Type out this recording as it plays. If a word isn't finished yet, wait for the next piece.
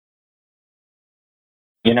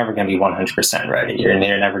You're never going to be 100% ready. You're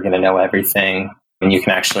never going to know everything. And you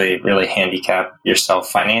can actually really handicap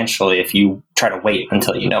yourself financially if you try to wait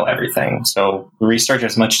until you know everything. So research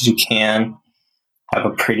as much as you can, have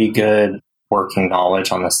a pretty good working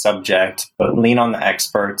knowledge on the subject, but lean on the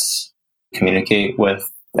experts, communicate with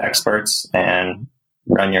the experts and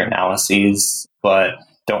run your analyses, but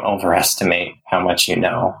don't overestimate how much you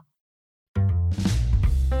know.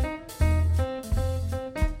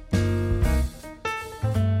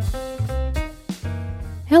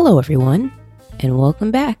 Hello, everyone, and welcome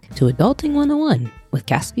back to Adulting 101 with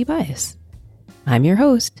Caspi Bias. I'm your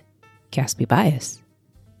host, Caspi Bias.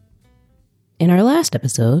 In our last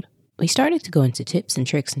episode, we started to go into tips and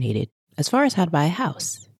tricks needed as far as how to buy a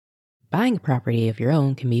house. Buying a property of your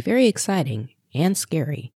own can be very exciting and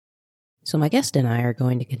scary. So my guest and I are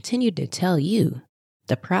going to continue to tell you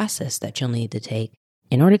the process that you'll need to take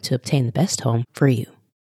in order to obtain the best home for you.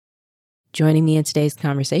 Joining me in today's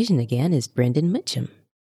conversation again is Brenden Mitchum,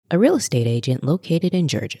 a real estate agent located in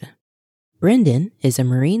Georgia. Brenden is a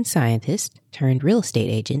marine scientist turned real estate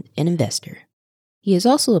agent and investor. He is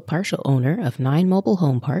also a partial owner of 9 mobile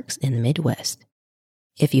home parks in the Midwest.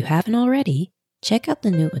 If you haven't already, check out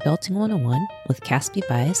the new Adulting 101 with Caspi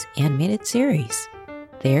Bias animated series.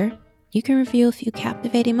 There, you can review a few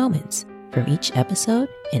captivating moments from each episode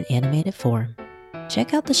in animated form.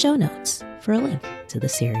 Check out the show notes for a link to the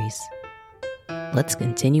series. Let's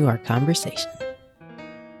continue our conversation.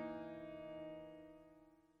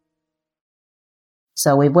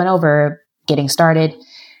 So we went over getting started,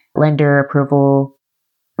 lender approval,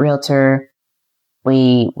 realtor.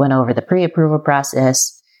 We went over the pre-approval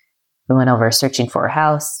process. We went over searching for a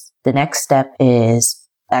house. The next step is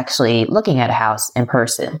actually looking at a house in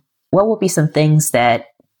person. What would be some things that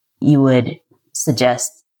you would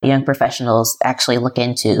suggest young professionals actually look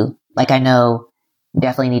into? Like, I know you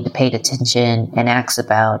definitely need to pay attention and ask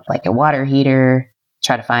about like a water heater,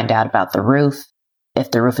 try to find out about the roof,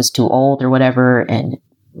 if the roof is too old or whatever, and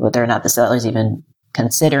whether or not the seller's even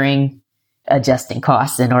considering adjusting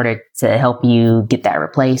costs in order to help you get that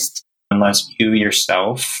replaced. Unless you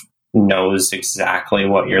yourself knows exactly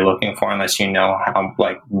what you're looking for, unless you know how,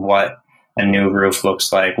 like, what a new roof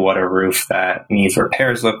looks like, what a roof that needs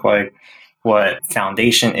repairs look like, what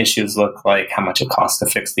foundation issues look like, how much it costs to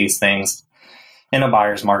fix these things. In a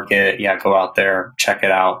buyer's market, go out there, check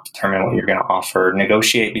it out, determine what you're going to offer,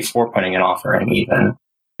 negotiate before putting an offer in even.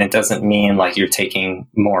 It doesn't mean like you're taking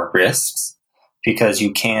more risks, because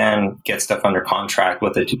you can get stuff under contract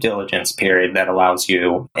with a due diligence period that allows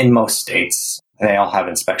you, in most states, they all have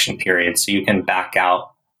inspection periods, so you can back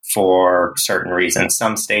out for certain reasons.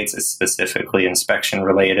 Some states it's specifically inspection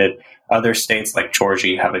related. Other states like Georgia,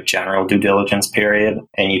 you have a general due diligence period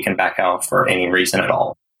and you can back out for any reason at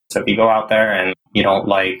all. So if you go out there and you don't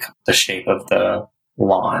like the shape of the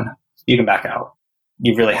lawn, you can back out.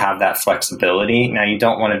 You really have that flexibility. Now, you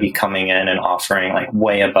don't want to be coming in and offering like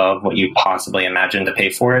way above what you possibly imagine to pay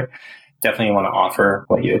for it. Definitely want to offer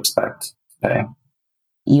what you expect to pay.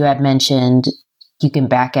 You had mentioned you can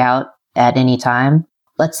back out at any time.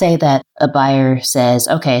 Let's say that a buyer says,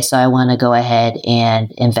 okay, so I want to go ahead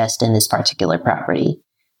and invest in this particular property.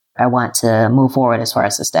 I want to move forward as far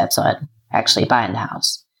as the steps on actually buying the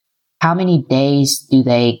house. How many days do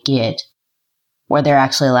they get where they're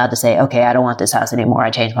actually allowed to say, okay, I don't want this house anymore, I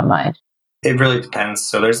changed my mind? It really depends.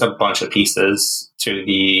 So there's a bunch of pieces to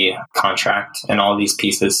the contract, and all these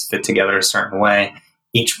pieces fit together a certain way.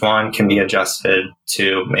 Each one can be adjusted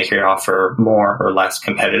to make your offer more or less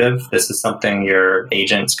competitive. This is something your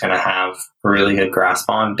agent's going to have a really good grasp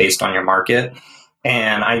on based on your market.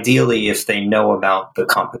 And ideally, if they know about the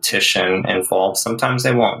competition involved, sometimes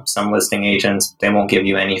they won't. Some listing agents, they won't give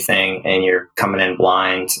you anything and you're coming in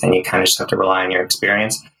blind and you kind of just have to rely on your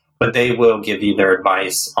experience. But they will give you their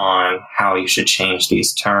advice on how you should change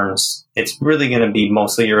these terms. It's really going to be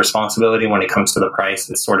mostly your responsibility when it comes to the price.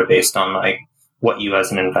 It's sort of based on like what you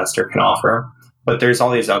as an investor can offer. But there's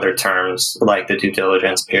all these other terms like the due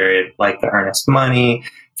diligence period, like the earnest money.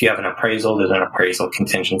 If you have an appraisal, there's an appraisal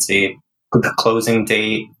contingency. The closing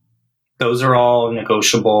date, those are all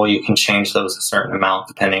negotiable. You can change those a certain amount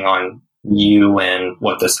depending on you and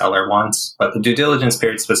what the seller wants. But the due diligence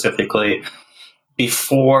period specifically,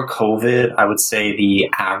 before COVID, I would say the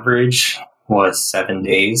average was 7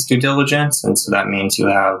 days due diligence. And so that means you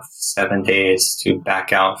have 7 days to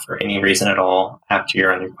back out for any reason at all after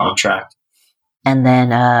you're under contract. And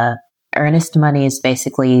then earnest money is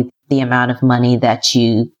basically the amount of money that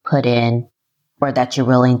you put in or that you're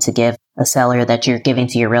willing to give a seller, that you're giving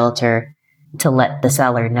to your realtor to let the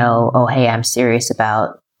seller know, oh, hey, I'm serious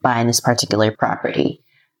about buying this particular property.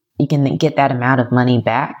 You can get that amount of money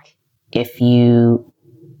back if you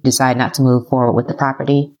decide not to move forward with the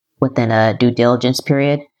property within a due diligence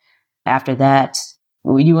period. After that,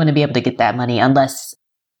 you want to be able to get that money unless,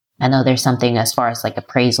 I know there's something as far as like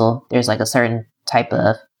appraisal, there's like a certain type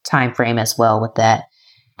of time frame as well with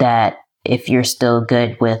that if you're still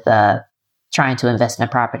good with trying to invest in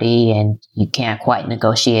a property and you can't quite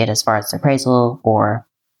negotiate as far as appraisal, or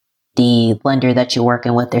the lender that you're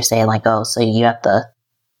working with, they're saying like, oh, so you have to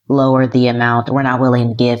lower the amount. We're not willing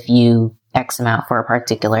to give you X amount for a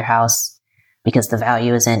particular house because the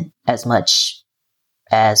value isn't as much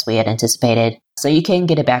as we had anticipated. So you can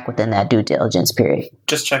get it back within that due diligence period.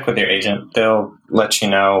 Just check with your agent. They'll let you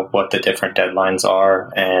know what the different deadlines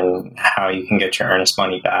are and how you can get your earnest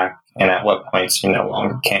money back and at what points you no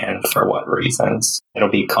longer can for what reasons. It'll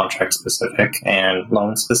be contract specific and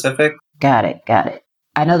loan specific. Got it.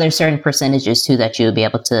 I know there's certain percentages too that you'll be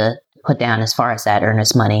able to put down as far as that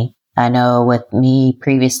earnest money. I know with me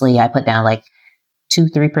previously, I put down like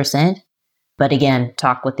 2-3%. But again,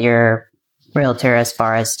 talk with your realtor as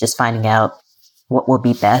far as just finding out what will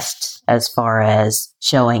be best as far as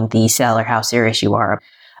showing the seller how serious you are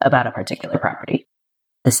about a particular property.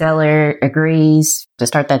 The seller agrees to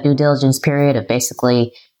start that due diligence period of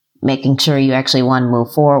basically making sure you actually want to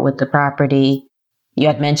move forward with the property. You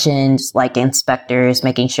had mentioned like inspectors,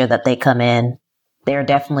 making sure that they come in. They're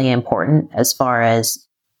definitely important as far as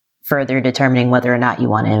further determining whether or not you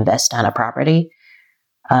want to invest on a property.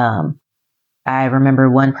 I remember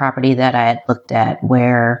one property that I had looked at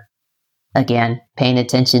where, again, paying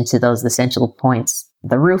attention to those essential points.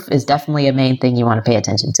 The roof is definitely a main thing you want to pay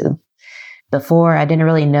attention to. Before, I didn't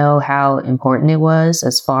really know how important it was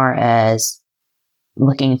as far as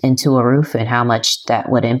looking into a roof and how much that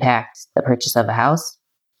would impact the purchase of a house.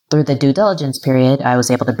 Through the due diligence period, I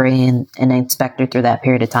was able to bring in an inspector through that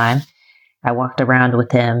period of time. I walked around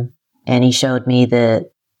with him and he showed me the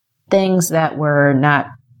things that were not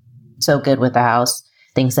so good with the house,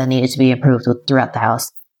 things that needed to be improved throughout the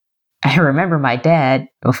house. I remember my dad,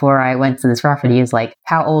 before I went to this property, he was like,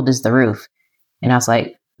 how old is the roof? And I was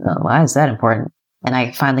like, oh, why is that important? And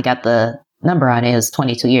I finally got the number on it. It was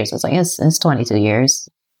 22 years. I was like, it's 22 years.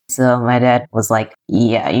 So my dad was like,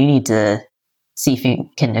 yeah, you need to see if you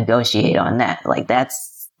can negotiate on that. Like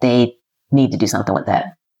they need to do something with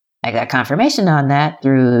that. I got confirmation on that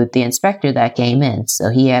through the inspector that came in. So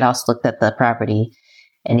he had also looked at the property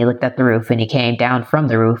and he looked at the roof and he came down from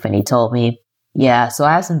the roof and he told me, yeah, so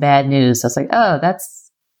I have some bad news. I was like, oh,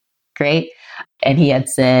 that's great. And he had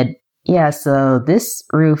said, yeah, so this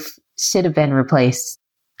roof should have been replaced.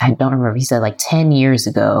 I don't remember. He said like 10 years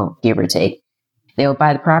ago, give or take. They would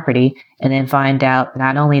buy the property and then find out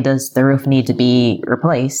not only does the roof need to be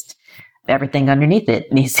replaced, everything underneath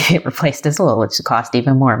it needs to get replaced as well, which cost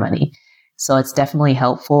even more money. So it's definitely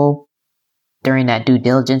helpful during that due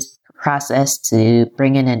diligence process to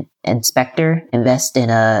bring in an inspector, invest in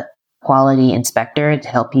a quality inspector to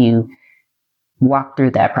help you walk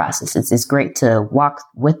through that process. It's great to walk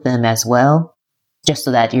with them as well, just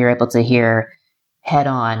so that you're able to hear head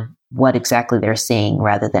on what exactly they're seeing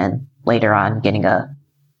rather than later on getting a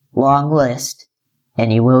long list.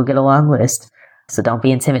 And you will get a long list. So don't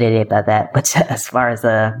be intimidated by that. But as far as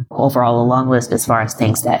overall a long list, as far as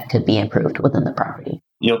things that could be improved within the property.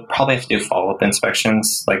 You'll probably have to do follow-up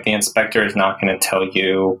inspections. Like the inspector is not going to tell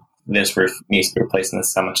you this roof needs to be replaced and this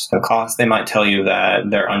is how much it's going to cost. They might tell you that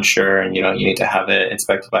they're unsure and you need to have it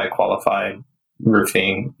inspected by a qualified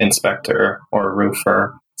roofing inspector or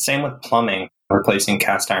roofer. Same with plumbing. Replacing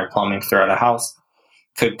cast iron plumbing throughout a house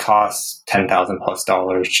could cost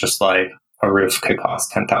 $10,000+ just like a roof could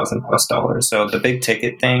cost $10,000+. So the big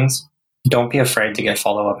ticket things, don't be afraid to get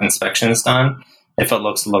follow-up inspections done if it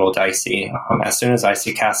looks a little dicey. As soon as I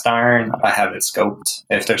see cast iron, I have it scoped.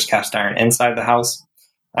 If there's cast iron inside the house,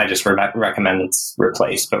 I just recommend it's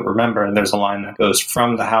replaced. But remember, there's a line that goes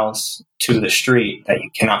from the house to the street that you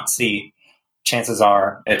cannot see. Chances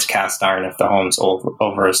are it's cast iron if the home's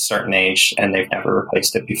over a certain age and they've never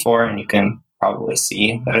replaced it before. And you can probably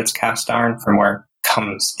see that it's cast iron from where it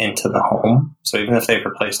comes into the home. So even if they've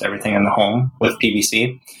replaced everything in the home with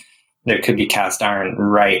PVC, there could be cast iron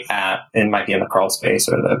it might be in the crawl space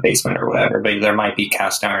or the basement or whatever, but there might be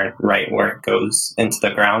cast iron right where it goes into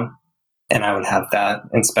the ground. And I would have that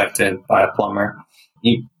inspected by a plumber.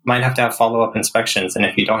 You might have to have follow-up inspections. And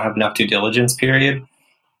if you don't have enough due diligence period,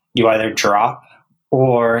 you either drop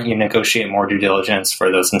or you negotiate more due diligence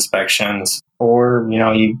for those inspections. Or,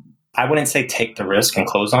 I wouldn't say take the risk and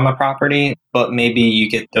close on the property, but maybe you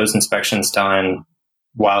get those inspections done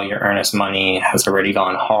while your earnest money has already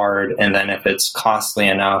gone hard. And then if it's costly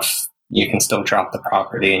enough, you can still drop the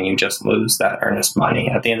property and you just lose that earnest money.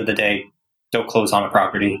 At the end of the day, don't close on a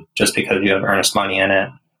property just because you have earnest money in it.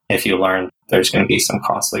 if you learn there's going to be some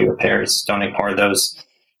costly repairs, don't ignore those.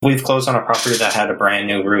 We've closed on a property that had a brand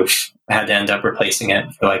new roof. I had to end up replacing it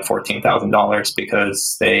for like $14,000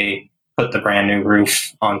 because they put the brand new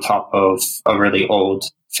roof on top of a really old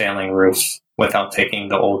failing roof without taking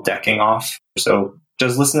the old decking off. So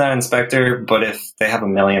just listen to that inspector. But if they have a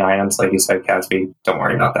million items, like you said, Casby, don't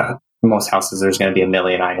worry about that. In most houses, there's going to be a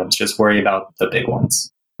million items. Just worry about the big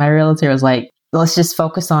ones. My realtor was like, let's just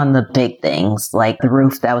focus on the big things, like the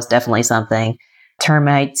roof. That was definitely something.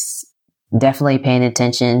 Termites, definitely paying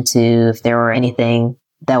attention to if there were anything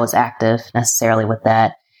that was active necessarily with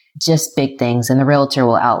that. Just big things. And the realtor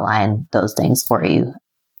will outline those things for you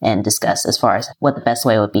and discuss as far as what the best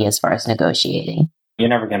way would be as far as negotiating. You're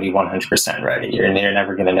never going to be 100% ready. You're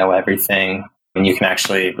never going to know everything. And you can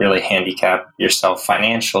actually really handicap yourself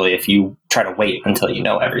financially if you try to wait until you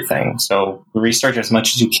know everything. So research as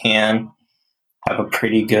much as you can. Have a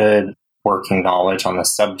pretty good working knowledge on the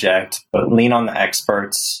subject, but lean on the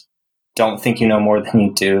experts. Don't think you know more than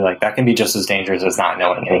you do. Like that can be just as dangerous as not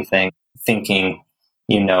knowing anything, thinking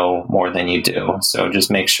you know more than you do. So just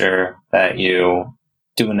make sure that you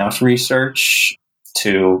do enough research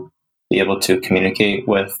to be able to communicate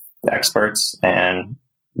with the experts and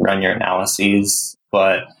run your analyses,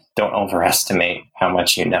 but don't overestimate how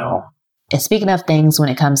much you know. And speaking of things, when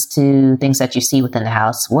it comes to things that you see within the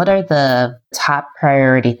house, what are the top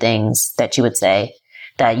priority things that you would say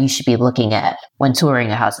that you should be looking at when touring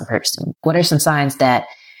a house in person? What are some signs that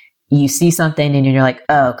you see something and you're like,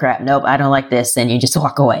 oh crap, nope, I don't like this, and you just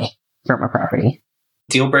walk away from a property?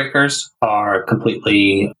 Deal breakers are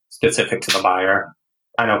completely specific to the buyer.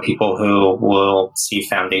 I know people who will see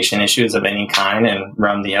foundation issues of any kind and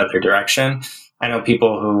run the other direction. I know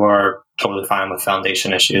people who are totally fine with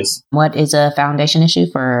foundation issues. What is a foundation issue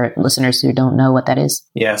for listeners who don't know what that is?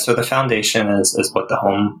 Yeah, so the foundation is what the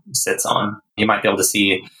home sits on. You might be able to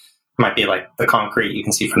see, it might be like the concrete you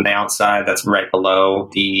can see from the outside that's right below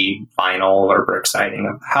the vinyl or brick siding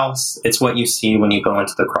of the house. It's what you see when you go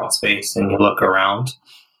into the crawl space and you look around.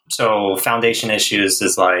 So foundation issues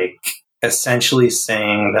is like essentially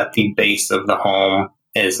saying that the base of the home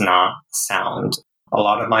is not sound. A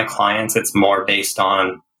lot of my clients, it's more based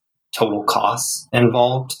on total costs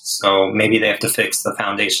involved. So maybe they have to fix the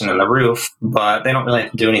foundation and the roof, but they don't really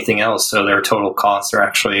have to do anything else. So their total costs are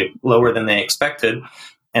actually lower than they expected,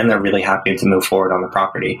 and they're really happy to move forward on the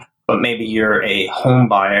property. But maybe you're a home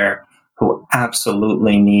buyer who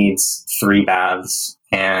absolutely needs 3 baths,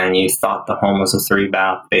 and you thought the home was a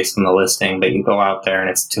 3-bath based on the listing, but you go out there and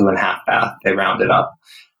it's 2.5 bath. They round it up.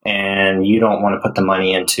 And you don't want to put the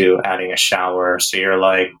money into adding a shower. So you're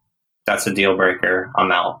like, that's a deal breaker.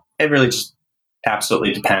 I'm out. It really just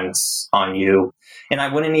absolutely depends on you. And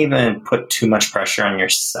I wouldn't even put too much pressure on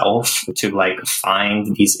yourself to like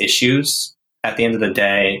find these issues. At the end of the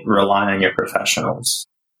day, rely on your professionals.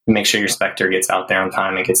 Make sure your inspector gets out there on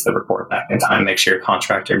time and gets the report back in time. Make sure your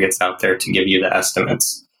contractor gets out there to give you the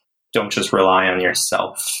estimates. Don't just rely on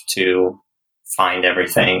yourself to find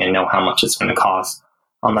everything and know how much it's going to cost,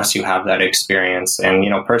 unless you have that experience. And,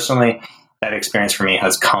 personally, that experience for me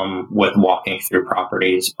has come with walking through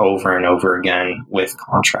properties over and over again with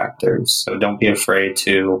contractors. So don't be afraid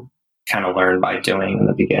to kind of learn by doing in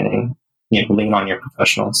the beginning. Lean on your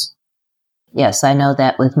professionals. Yes, I know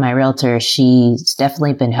that with my realtor, she's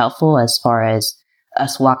definitely been helpful as far as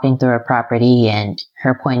us walking through a property and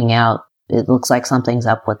her pointing out, it looks like something's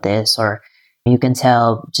up with this, or you can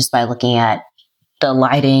tell just by looking at the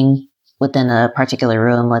lighting within a particular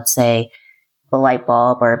room, let's say the light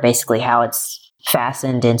bulb or basically how it's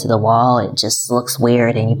fastened into the wall, it just looks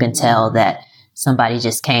weird, and you can tell that somebody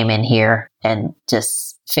just came in here and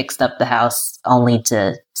just fixed up the house only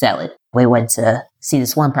to sell it. We went to see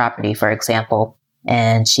this one property, for example,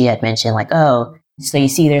 and she had mentioned like, oh, so you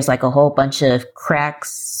see there's like a whole bunch of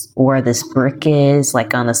cracks where this brick is,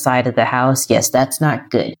 like on the side of the house. Yes, that's not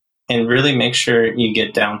good. And really make sure you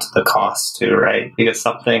get down to the cost too, right? Because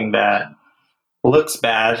something that looks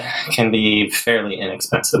bad can be fairly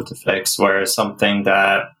inexpensive to fix, whereas something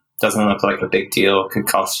that doesn't look like a big deal could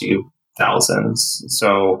cost you thousands.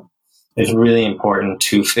 So it's really important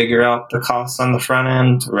to figure out the costs on the front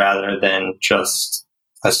end rather than just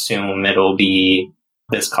assume it'll be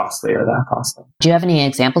this costly or that costly. Do you have any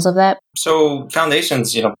examples of that? So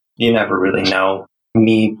foundations, you never really know.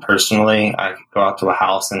 Me personally, I could go out to a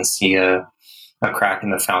house and see a crack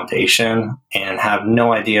in the foundation and have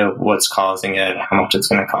no idea what's causing it, how much it's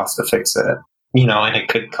going to cost to fix it. And it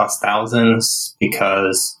could cost thousands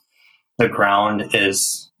because the ground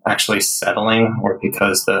is actually settling or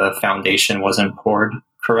because the foundation wasn't poured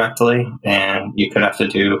correctly, and you could have to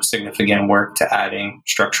do significant work to adding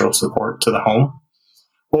structural support to the home.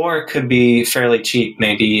 Or it could be fairly cheap.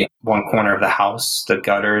 Maybe one corner of the house, the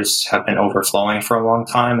gutters have been overflowing for a long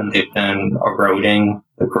time and they've been eroding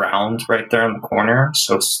the ground right there in the corner.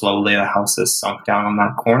 So slowly the house has sunk down on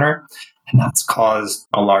that corner, and that's caused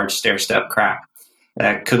a large stair-step crack.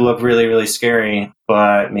 That could look really, really scary,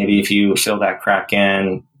 but maybe if you fill that crack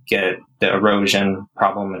in, get the erosion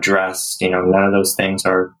problem addressed, none of those things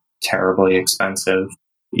are terribly expensive.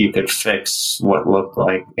 You could fix what looked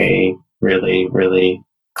like a really, really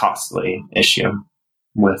costly issue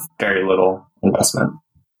with very little investment.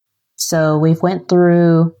 So we've went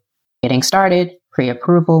through getting started,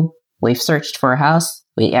 pre-approval. We've searched for a house.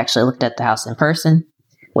 We actually looked at the house in person.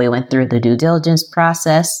 We went through the due diligence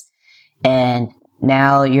process, and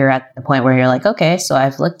now you're at the point where you're like, okay, so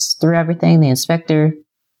I've looked through everything. The inspector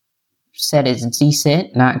said it's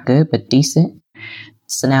decent, not good, but decent.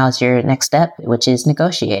 So now it's your next step, which is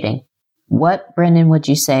negotiating. What, Brenden, would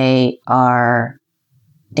you say are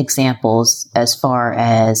examples as far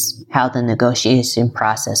as how the negotiation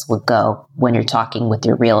process would go when you're talking with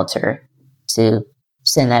your realtor to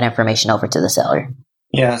send that information over to the seller?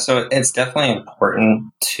 Yeah, so it's definitely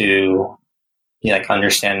important to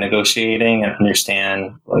understand negotiating and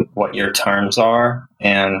understand what your terms are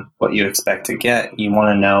and what you expect to get. You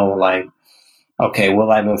want to know okay,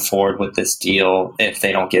 will I move forward with this deal if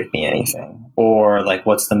they don't give me anything? Or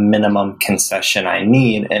what's the minimum concession I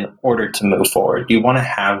need in order to move forward? You want to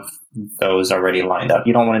have those already lined up.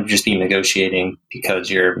 You don't want to just be negotiating because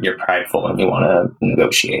you're prideful and you want to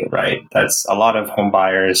negotiate, right? That's a lot of home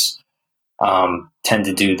buyers tend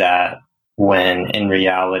to do that, when in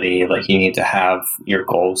reality, you need to have your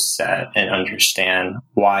goals set and understand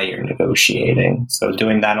why you're negotiating. So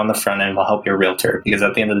doing that on the front end will help your realtor, because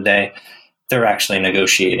at the end of the day, they're actually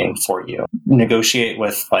negotiating for you. Negotiate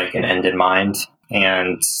with an end in mind.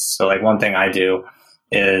 And so one thing I do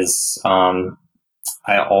is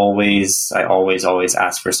I always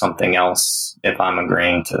ask for something else if I'm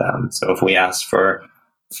agreeing to them. So if we ask for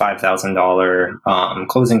 $5,000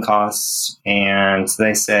 closing costs and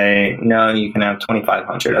they say, no, you can have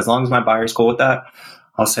 $2,500. As long as my buyer's cool with that,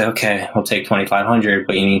 I'll say, okay, we'll take $2,500,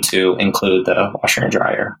 but you need to include the washer and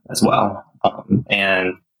dryer as well.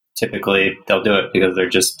 And typically they'll do it because they're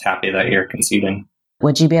just happy that you're conceding.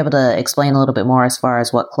 Would you be able to explain a little bit more as far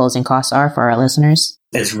as what closing costs are for our listeners?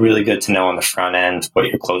 It's really good to know on the front end what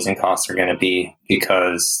your closing costs are going to be,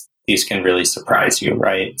 because these can really surprise you,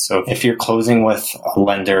 right? So if you're closing with a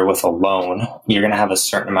lender with a loan, you're going to have a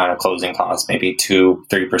certain amount of closing costs, maybe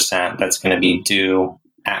 2-3%, that's going to be due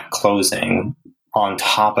at closing on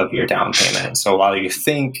top of your down payment. So while you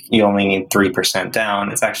think you only need 3%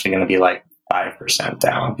 down, it's actually going to be 5%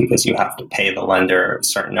 down, because you have to pay the lender a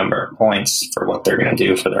certain number of points for what they're going to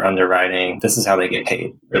do for their underwriting. This is how they get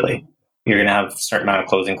paid, really. You're going to have a certain amount of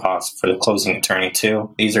closing costs for the closing attorney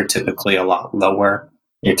too. These are typically a lot lower.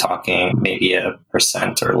 You're talking maybe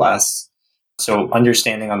 1% or less. So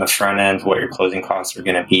understanding on the front end what your closing costs are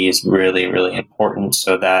going to be is really, really important,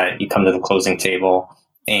 so that you come to the closing table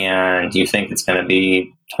and you think it's going to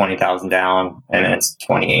be $20,000 down and it's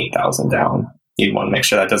 $28,000 down. You want to make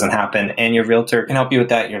sure that doesn't happen, and your realtor can help you with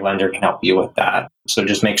that. Your lender can help you with that. So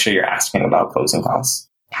just make sure you're asking about closing costs.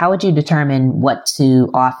 How would you determine what to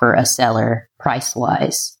offer a seller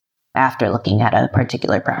price-wise after looking at a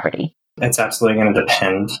particular property? It's absolutely going to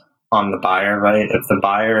depend on the buyer, right? If the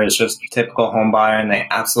buyer is just a typical home buyer and they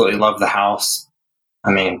absolutely love the house,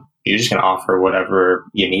 you're just going to offer whatever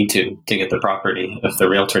you need to get the property. If the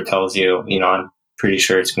realtor tells you, I'm pretty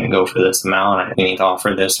sure it's going to go for this amount, we need to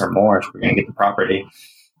offer this or more if we're going to get the property,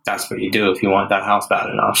 that's what you do if you want that house bad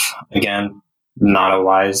enough. Again, not a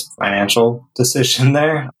wise financial decision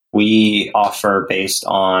there. We offer based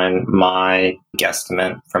on my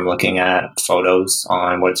guesstimate from looking at photos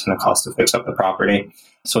on what it's going to cost to fix up the property.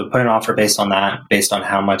 So we put an offer based on that, based on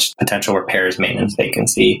how much potential repairs, maintenance they can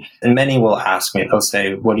see. And many will ask me, they'll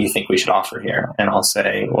say, what do you think we should offer here? And I'll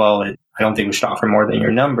say, well, I don't think we should offer more than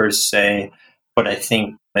your numbers say, but I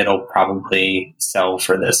think it'll probably sell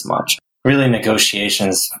for this much. Really,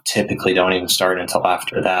 negotiations typically don't even start until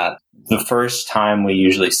after that. The first time we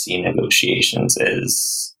usually see negotiations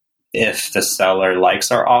is if the seller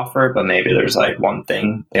likes our offer, but maybe there's one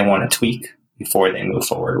thing they want to tweak before they move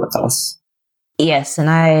forward with us. Yes, and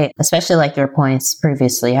I especially like your points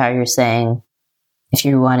previously, how you're saying if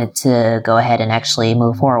you wanted to go ahead and actually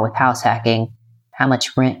move forward with house hacking, how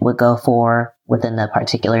much rent would go for within the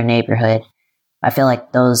particular neighborhood. I feel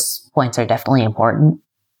like those points are definitely important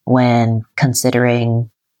when considering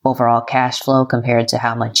overall cash flow compared to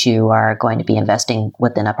how much you are going to be investing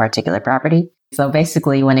within a particular property. So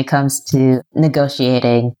basically, when it comes to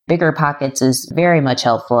negotiating, bigger pockets is very much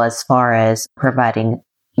helpful as far as providing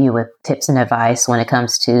you with tips and advice when it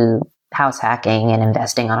comes to house hacking and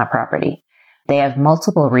investing on a property. They have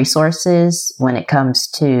multiple resources when it comes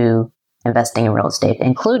to investing in real estate,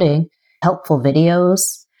 including helpful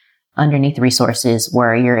videos underneath resources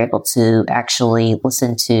where you're able to actually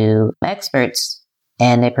listen to experts,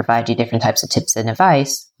 and they provide you different types of tips and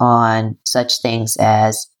advice on such things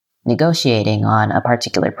as negotiating on a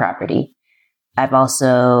particular property. I've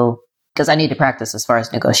also, because I need to practice as far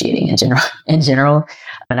as negotiating in general,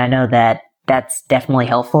 and I know that that's definitely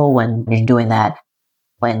helpful when you're doing that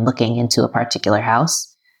when looking into a particular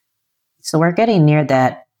house. So we're getting near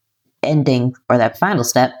that ending or that final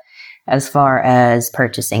step as far as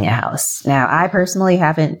purchasing a house. Now, I personally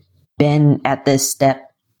haven't been at this step,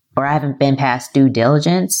 or I haven't been past due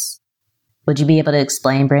diligence. Would you be able to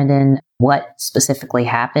explain, Brenden, what specifically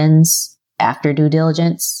happens after due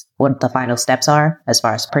diligence? What the final steps are as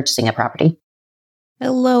far as purchasing a property?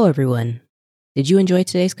 Hello, everyone. Did you enjoy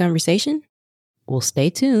today's conversation? Well, stay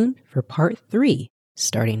tuned for part 3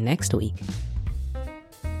 starting next week.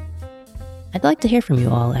 I'd like to hear from you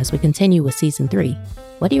all as we continue with season 3.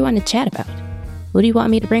 What do you want to chat about? Who do you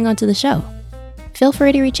want me to bring onto the show? Feel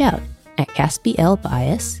free to reach out at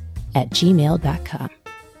caspylbias@gmail.com.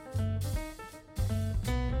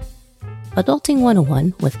 Adulting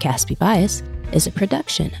 101 with Caspi Bias is a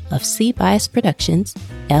production of C Bias Productions,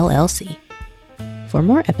 LLC. For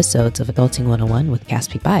more episodes of Adulting 101 with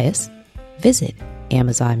Caspi Bias, visit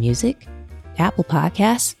Amazon Music, Apple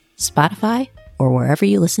Podcasts, Spotify, or wherever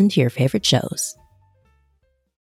you listen to your favorite shows.